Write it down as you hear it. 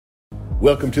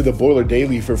Welcome to the Boiler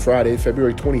Daily for Friday,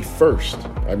 February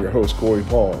 21st. I'm your host, Corey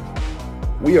Paul.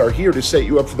 We are here to set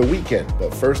you up for the weekend,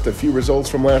 but first a few results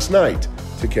from last night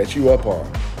to catch you up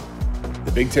on.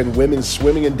 The Big Ten Women's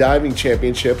Swimming and Diving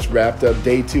Championships wrapped up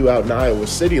Day 2 out in Iowa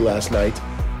City last night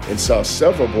and saw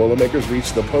several Boilermakers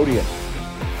reach the podium.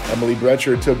 Emily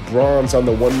Brecher took bronze on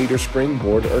the 1-meter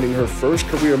springboard, earning her first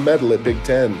career medal at Big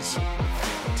Tens.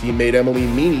 Teammate Emily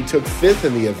Meany took 5th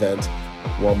in the event,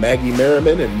 while Maggie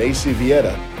Merriman and Macy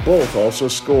Vieta both also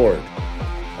scored.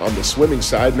 On the swimming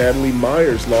side, Natalie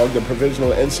Myers logged a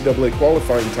provisional NCAA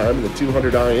qualifying time in the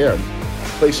 200 IM,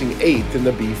 placing 8th in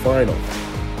the B final.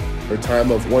 Her time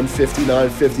of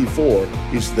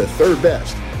 1:59.54 is the third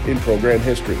best in program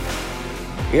history.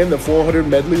 And the 400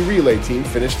 medley relay team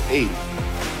finished 8th.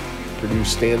 Purdue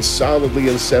stands solidly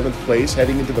in 7th place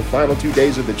heading into the final 2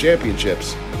 days of the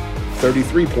championships,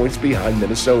 33 points behind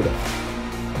Minnesota.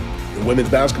 The women's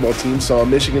basketball team saw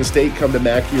Michigan State come to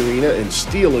Mackey Arena and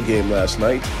steal a game last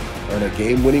night on a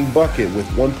game-winning bucket with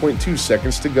 1.2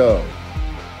 seconds to go.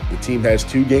 The team has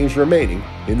 2 games remaining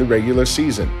in the regular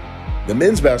season. The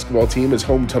men's basketball team is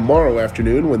home tomorrow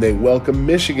afternoon when they welcome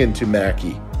Michigan to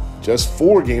Mackey. Just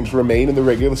 4 games remain in the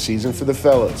regular season for the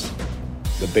fellas.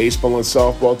 The baseball and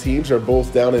softball teams are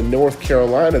both down in North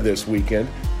Carolina this weekend,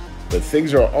 but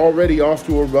things are already off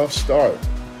to a rough start.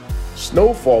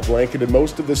 Snowfall blanketed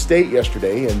most of the state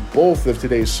yesterday, and both of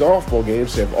today's softball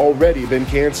games have already been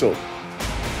canceled.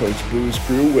 Coach Boo's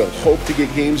crew will hope to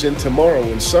get games in tomorrow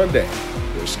and Sunday.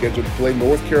 They're scheduled to play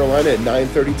North Carolina at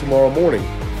 9:30 tomorrow morning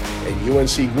and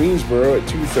UNC Greensboro at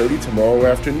 2:30 tomorrow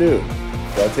afternoon,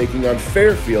 while taking on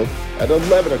Fairfield at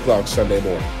 11 o'clock Sunday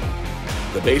morning.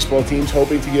 The baseball team's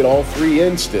hoping to get all 3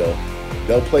 in still.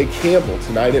 They'll play Campbell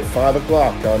tonight at 5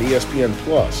 o'clock on ESPN+,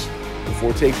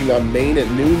 before taking on Maine at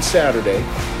noon Saturday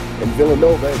and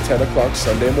Villanova at 10 o'clock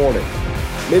Sunday morning.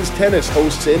 Men's tennis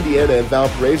hosts Indiana and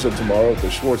Valparaiso tomorrow at the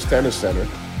Schwartz Tennis Center.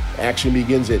 Action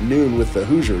begins at noon with the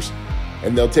Hoosiers,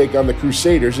 and they'll take on the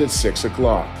Crusaders at 6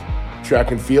 o'clock.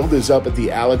 Track and field is up at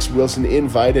the Alex Wilson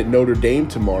Invite at Notre Dame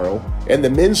tomorrow, and the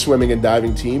men's swimming and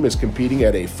diving team is competing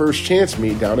at a first chance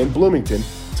meet down in Bloomington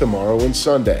tomorrow and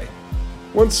Sunday.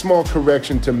 One small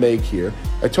correction to make here.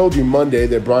 I told you Monday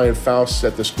that Brian Faust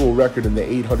set the school record in the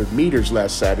 800 meters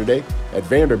last Saturday at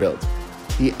Vanderbilt.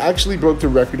 He actually broke the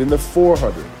record in the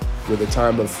 400 with a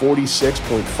time of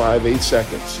 46.58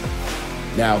 seconds.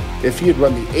 Now, if he had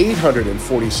run the 800 in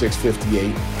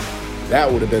 46.58,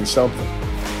 that would have been something.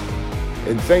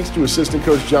 And thanks to assistant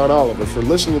coach John Oliver for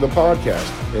listening to the podcast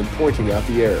and pointing out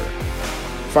the error.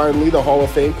 Finally, the Hall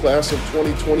of Fame class of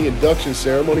 2020 induction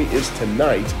ceremony is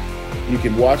tonight. You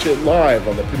can watch it live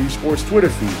on the Purdue Sports Twitter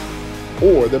feed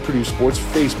or the Purdue Sports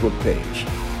Facebook page.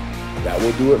 That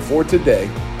will do it for today.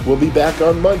 We'll be back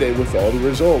on Monday with all the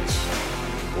results.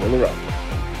 Boiler up.